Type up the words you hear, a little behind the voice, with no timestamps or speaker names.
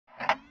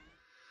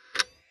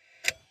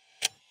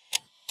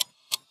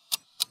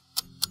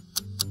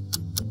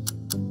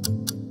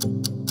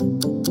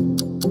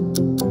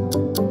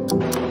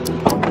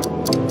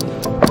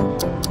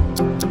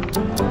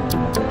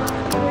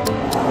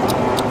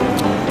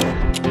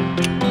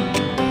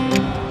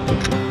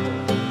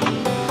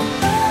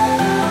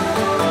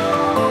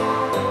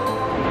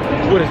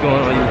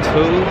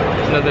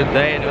another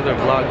day, another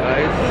vlog,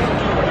 guys.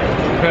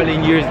 Currently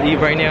New Year's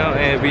Eve right now,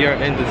 and we are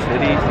in the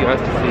city. So you guys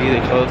can see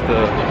they closed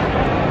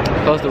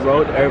the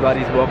road.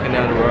 Everybody's walking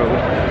down the road,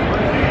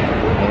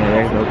 and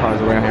there's no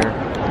cars around here.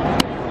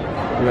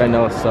 You guys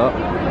know what's up. You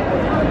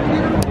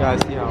guys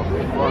see how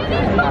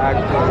fucking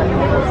packed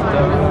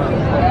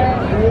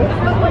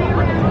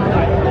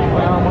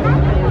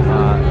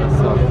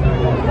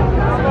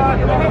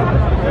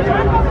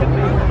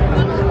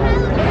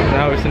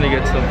Now we're gonna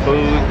get some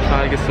food,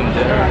 trying to get some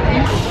dinner. I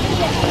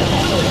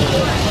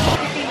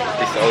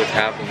used to always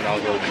have them when I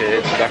was a little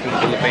kid, back in the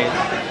Philippines.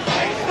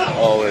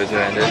 Always,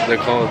 man. They're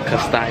called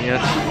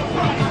castañas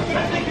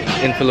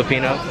in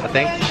Filipino, I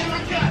think.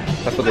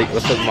 That's what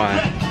my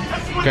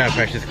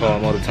grandparents just call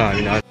them all the time,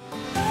 you know.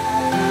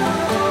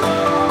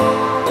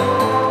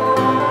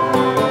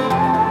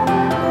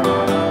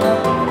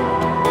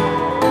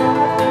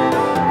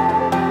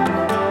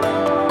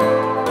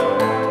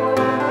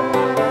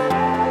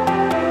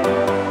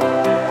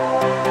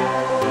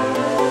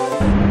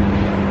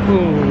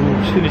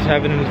 Finished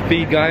having the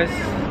feed, guys.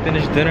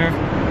 Finished dinner.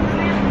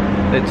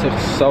 It took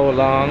so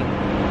long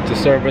to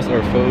serve us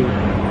our food,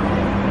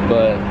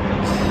 but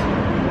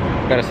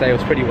gotta say it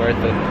was pretty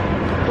worth it.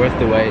 Worth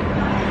the wait.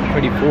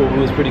 Pretty full. It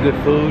was pretty good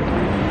food.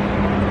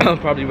 I'll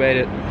probably rate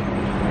it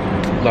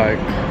like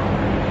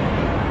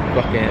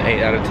fucking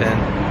 8 out of 10.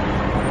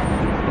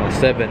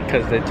 7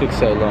 because they took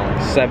so long.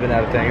 7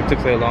 out of 10. It took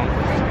so long.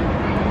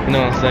 You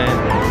know what I'm saying?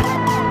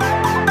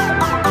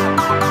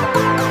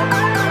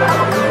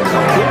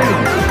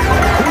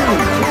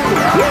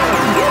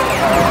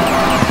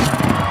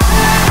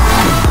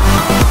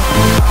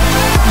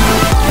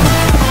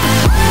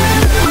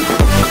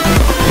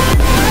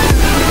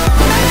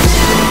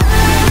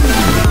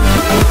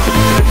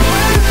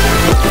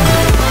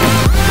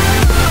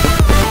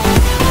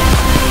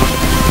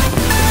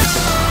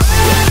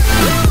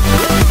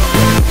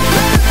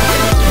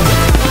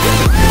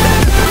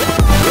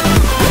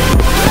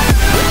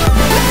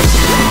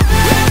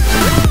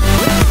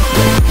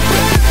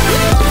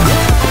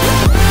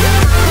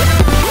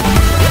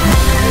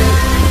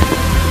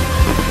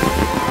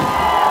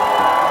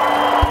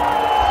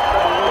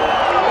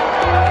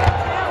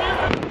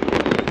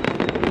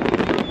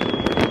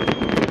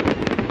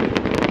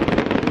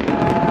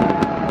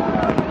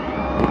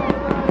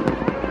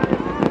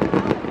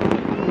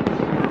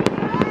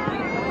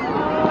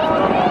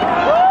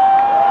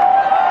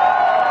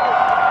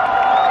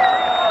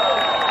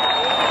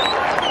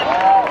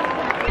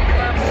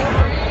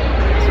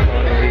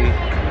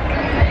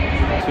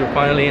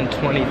 Finally in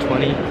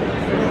 2020. I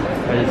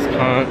just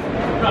can't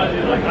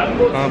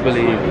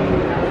believe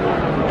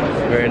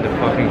we're in the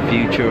fucking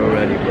future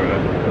already, bro.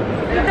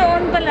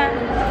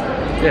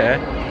 Yeah.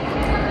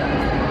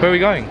 Where are we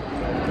going?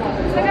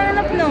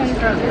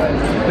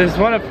 There's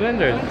one at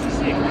Flinders.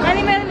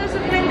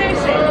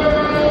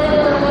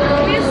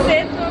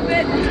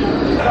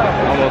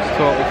 Almost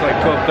 12, it's like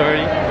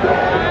 12:30.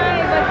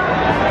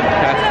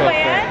 Past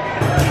 12:30.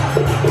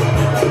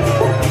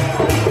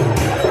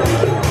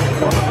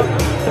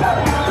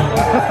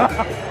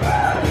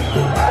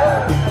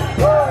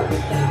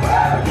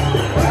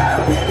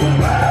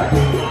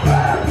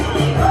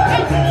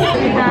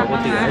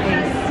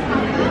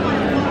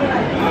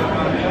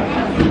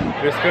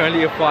 There's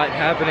currently a fight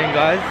happening,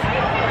 guys.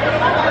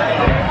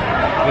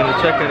 I'm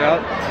gonna check it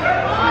out.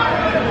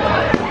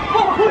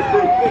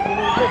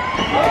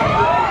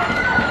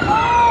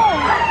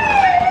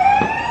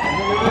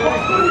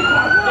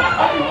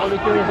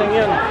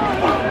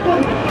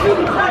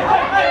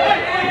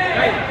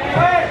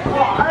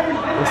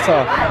 What's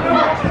up?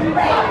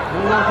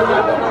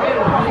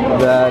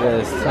 That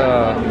is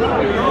tough.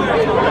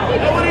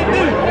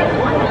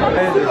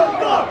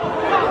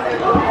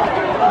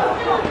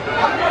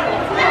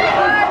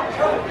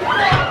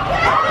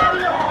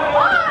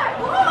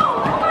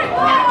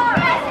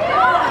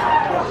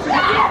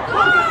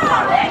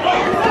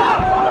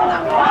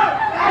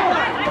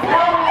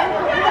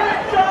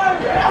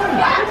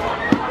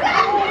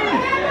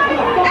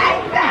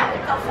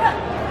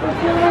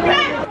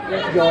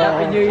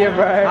 Happy New Year,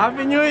 bro.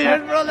 Happy New Year,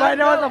 bro.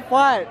 There was a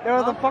fight. There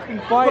was a fucking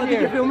fight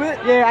here. Did you film it?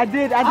 Yeah, I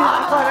did. I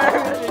record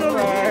everything,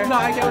 bro. No,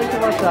 I can't wait to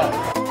watch that.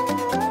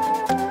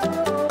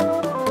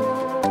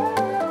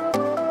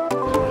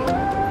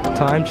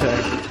 Time check.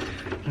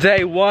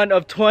 Day 1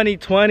 of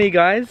 2020,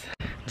 guys.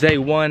 Day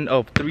 1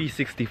 of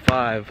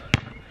 365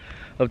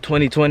 of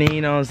 2020,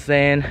 you know what I'm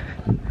saying?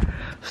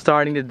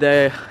 Starting the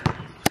day,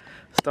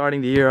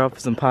 starting the year off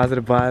with some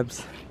positive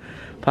vibes,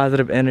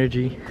 positive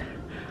energy.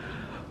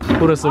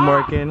 Putting some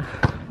work in.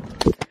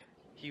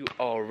 You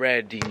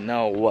already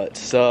know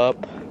what's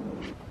up.